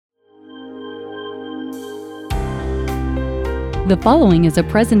The following is a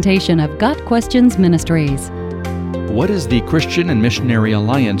presentation of Got Questions Ministries. What is the Christian and Missionary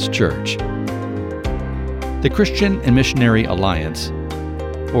Alliance Church? The Christian and Missionary Alliance,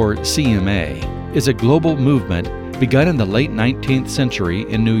 or CMA, is a global movement begun in the late 19th century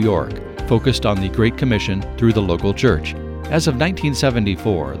in New York, focused on the Great Commission through the local church. As of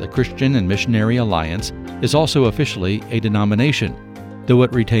 1974, the Christian and Missionary Alliance is also officially a denomination, though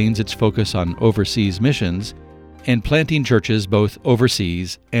it retains its focus on overseas missions and planting churches both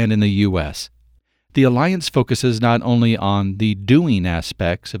overseas and in the U.S. The Alliance focuses not only on the doing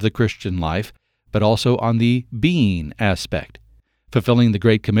aspects of the Christian life, but also on the being aspect. Fulfilling the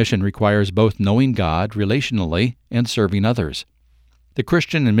Great Commission requires both knowing God relationally and serving others. The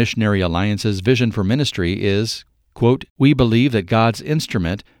Christian and Missionary Alliance's vision for ministry is, quote, "We believe that God's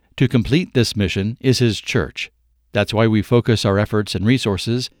instrument to complete this mission is His church. That's why we focus our efforts and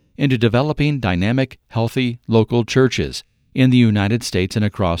resources into developing dynamic, healthy, local churches in the United States and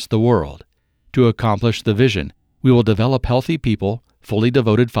across the world. To accomplish the vision, we will develop healthy people, fully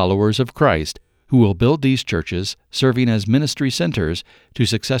devoted followers of Christ, who will build these churches, serving as ministry centers to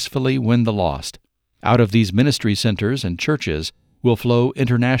successfully win the lost. Out of these ministry centers and churches will flow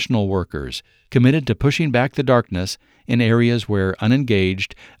international workers committed to pushing back the darkness in areas where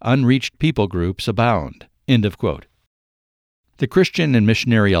unengaged, unreached people groups abound." End of quote. The Christian and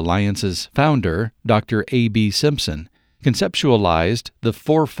Missionary Alliance's founder, Dr. A.B. Simpson, conceptualized the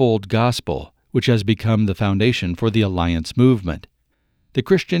fourfold gospel, which has become the foundation for the Alliance movement. The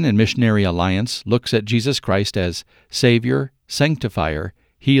Christian and Missionary Alliance looks at Jesus Christ as Savior, Sanctifier,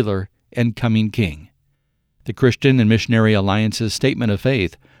 Healer, and Coming King. The Christian and Missionary Alliance's statement of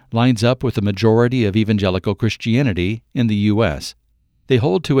faith lines up with the majority of evangelical Christianity in the U.S. They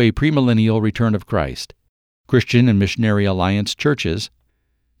hold to a premillennial return of Christ. Christian and Missionary Alliance churches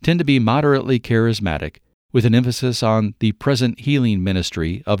tend to be moderately charismatic, with an emphasis on the present healing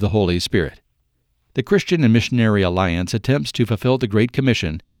ministry of the Holy Spirit. The Christian and Missionary Alliance attempts to fulfill the Great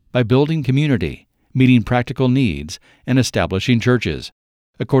Commission by building community, meeting practical needs, and establishing churches.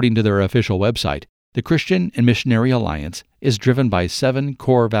 According to their official website, the Christian and Missionary Alliance is driven by 7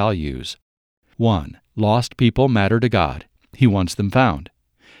 core values. 1. Lost people matter to God. He wants them found.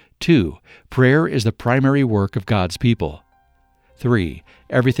 2. Prayer is the primary work of God's people. 3.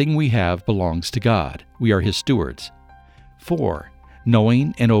 Everything we have belongs to God. We are His stewards. 4.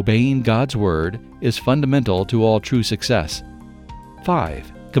 Knowing and obeying God's Word is fundamental to all true success.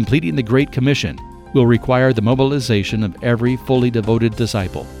 5. Completing the Great Commission will require the mobilization of every fully devoted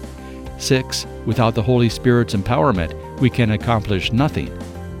disciple. 6. Without the Holy Spirit's empowerment, we can accomplish nothing.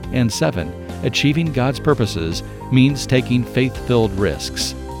 And 7. Achieving God's purposes means taking faith-filled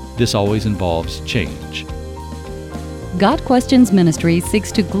risks. This always involves change. Got Questions Ministries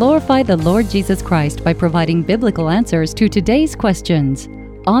seeks to glorify the Lord Jesus Christ by providing biblical answers to today's questions.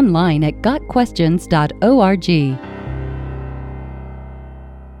 Online at gotquestions.org.